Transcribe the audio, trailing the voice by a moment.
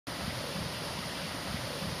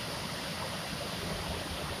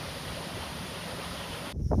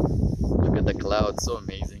clouds, so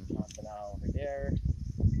amazing. Talay over there.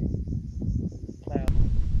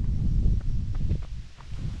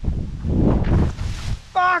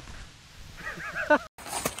 Fuck!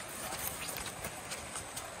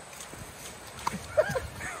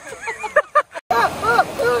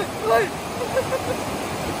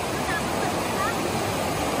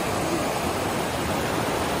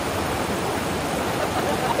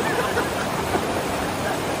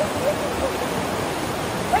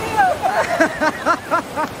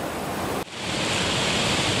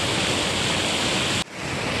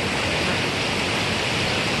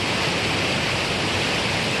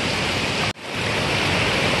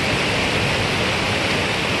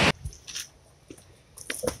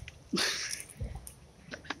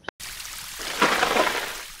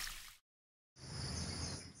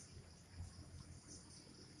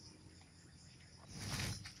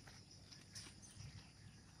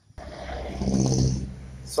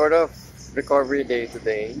 Sort of recovery day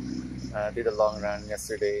today. Did a long run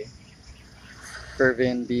yesterday.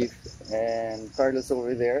 Kervin, Beef, and Carlos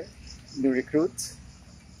over there. New recruit.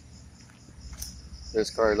 There's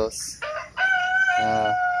Carlos.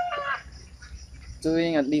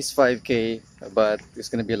 Doing at least 5K, but there's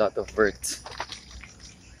gonna be a lot of vert.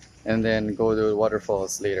 And then go to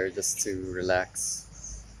waterfalls later just to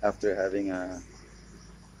relax after having a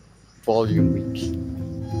volume week.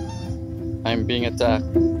 I'm being attacked.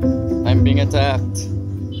 I'm being attacked.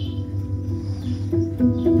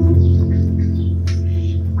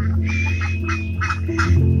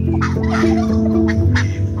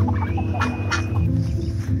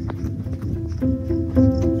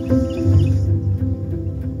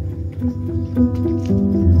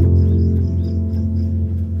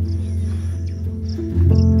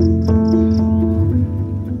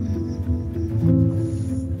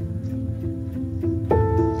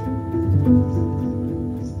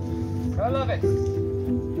 I love it.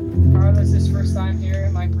 Carlos's first time here,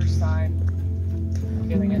 my first time. I'm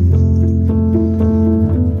feeling it.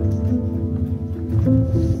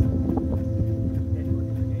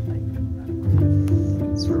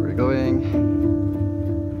 That's where we're going.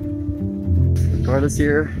 Carlos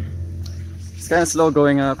here. It's kind of slow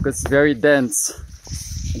going up because it's very dense.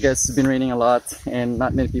 I guess it's been raining a lot and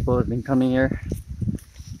not many people have been coming here.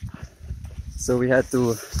 So we had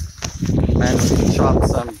to manually chop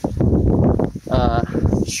some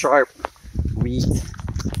sharp weed.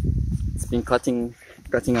 It's been cutting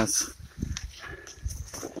us.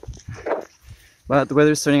 But the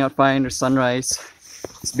weather's turning out fine. There's sunrise.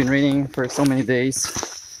 It's been raining for so many days.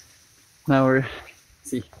 Now we're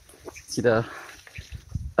see the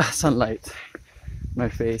sunlight on my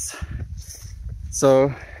face.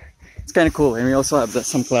 So it's kind of cool, and we also have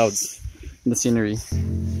some clouds in the scenery.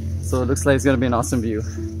 So it looks like it's gonna be an awesome view.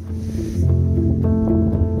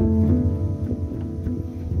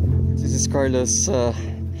 This is Carlos'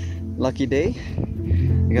 lucky day.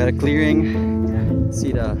 We got a clearing.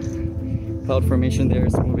 See the cloud formation there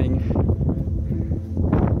is moving.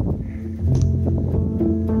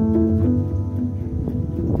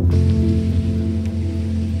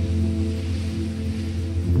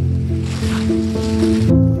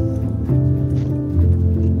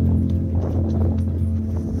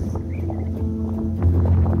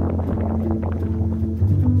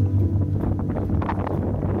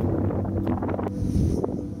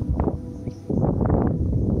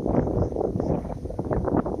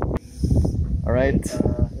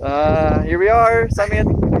 Alright, here we are, summit.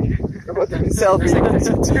 We're about to selfie.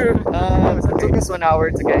 It took us 1 hour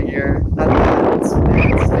to get here. Not bad, it's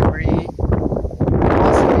slippery.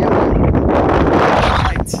 Awesome view.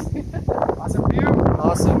 Awesome view.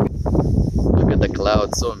 Awesome. Look at the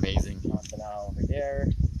clouds, so amazing. Talay over there.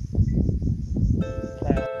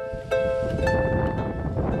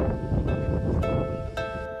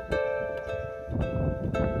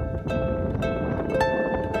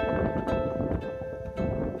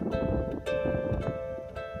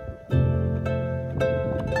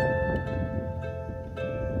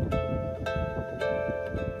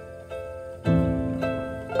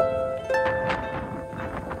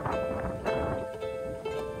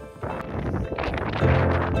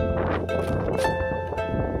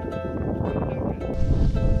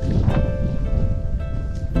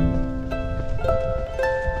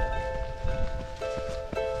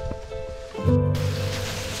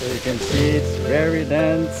 So you can see it's very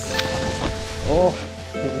dense. Oh,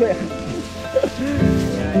 yeah.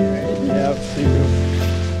 Yeah, you're right. You have to.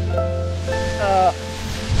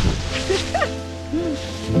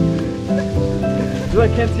 I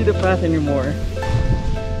can't see the path anymore.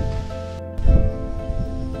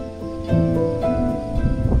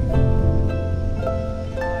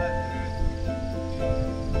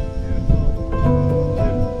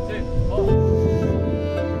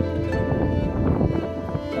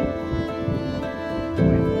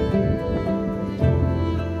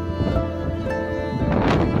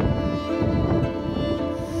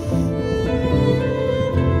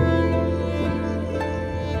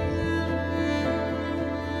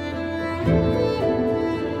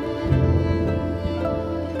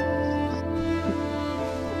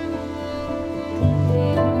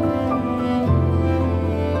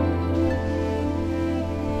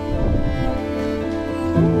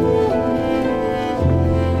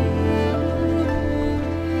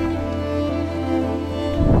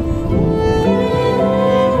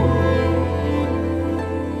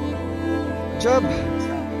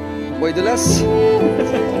 Boy Dulas.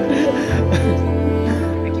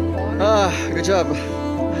 Good job.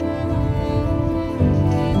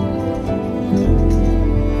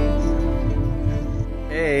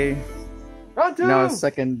 Hey. Now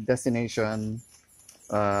second destination,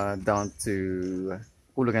 down to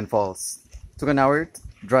Hulugan Falls. Took an hour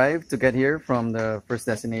drive to get here from the first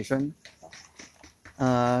destination.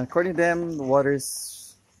 According to them, the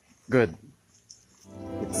water's good.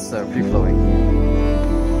 It's free flowing.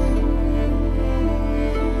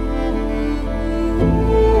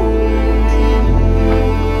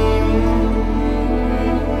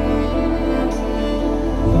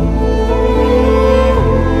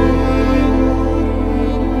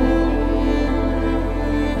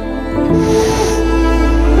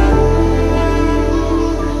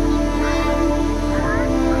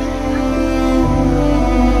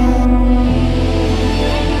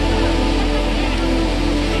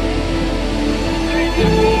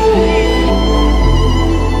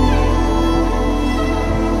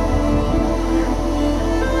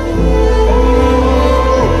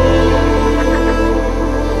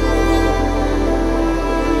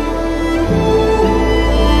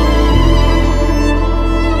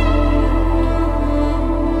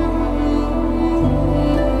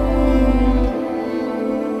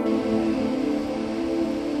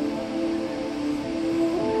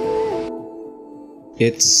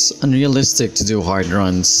 It's unrealistic to do hard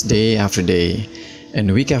runs day after day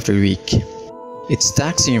and week after week. It's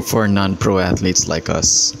taxing for non-pro athletes like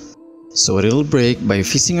us. So a little break by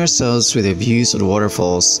feasting ourselves with the views of the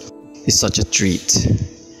waterfalls is such a treat.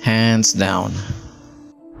 Hands down.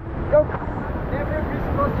 Go! Never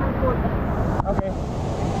crisscross your foot. Okay.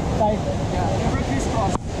 Side. Yeah, never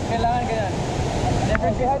crisscross. Kailangan ganyan. Never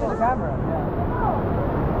behind the camera. Yeah.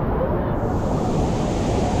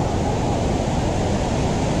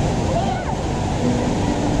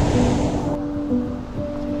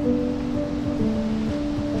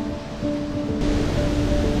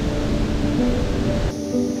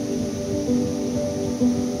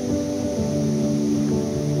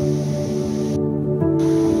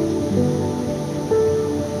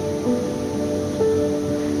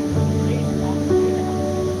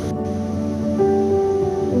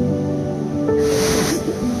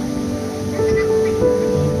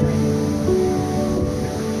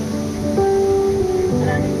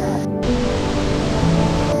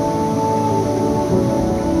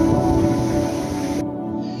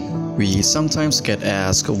 We sometimes get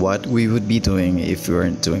asked what we would be doing if we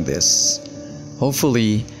weren't doing this.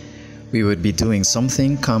 Hopefully, we would be doing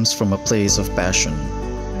something comes from a place of passion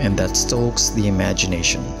and that stokes the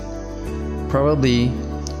imagination. Probably,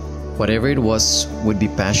 whatever it was would be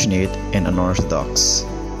passionate and unorthodox.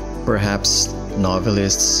 Perhaps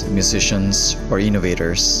novelists, musicians, or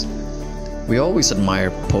innovators. We always admire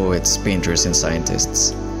poets, painters, and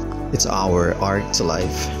scientists. It's our art to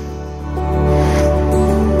life.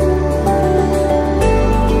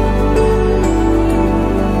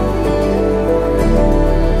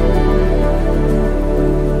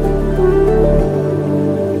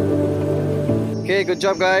 Okay, good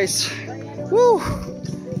job guys. Woo!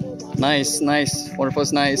 Nice, nice.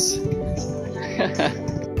 Waterfall's nice.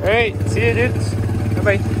 Alright, see you dudes. Bye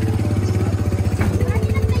bye.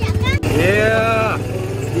 Yeah!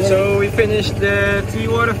 So we finished the 3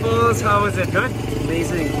 waterfalls. How was it? Good?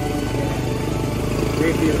 Amazing.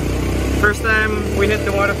 Great view. First time we hit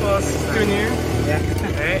the waterfalls too near. Yeah.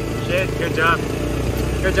 Alright, shit, good job.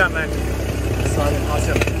 Good job, man. Solid,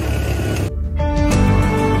 awesome.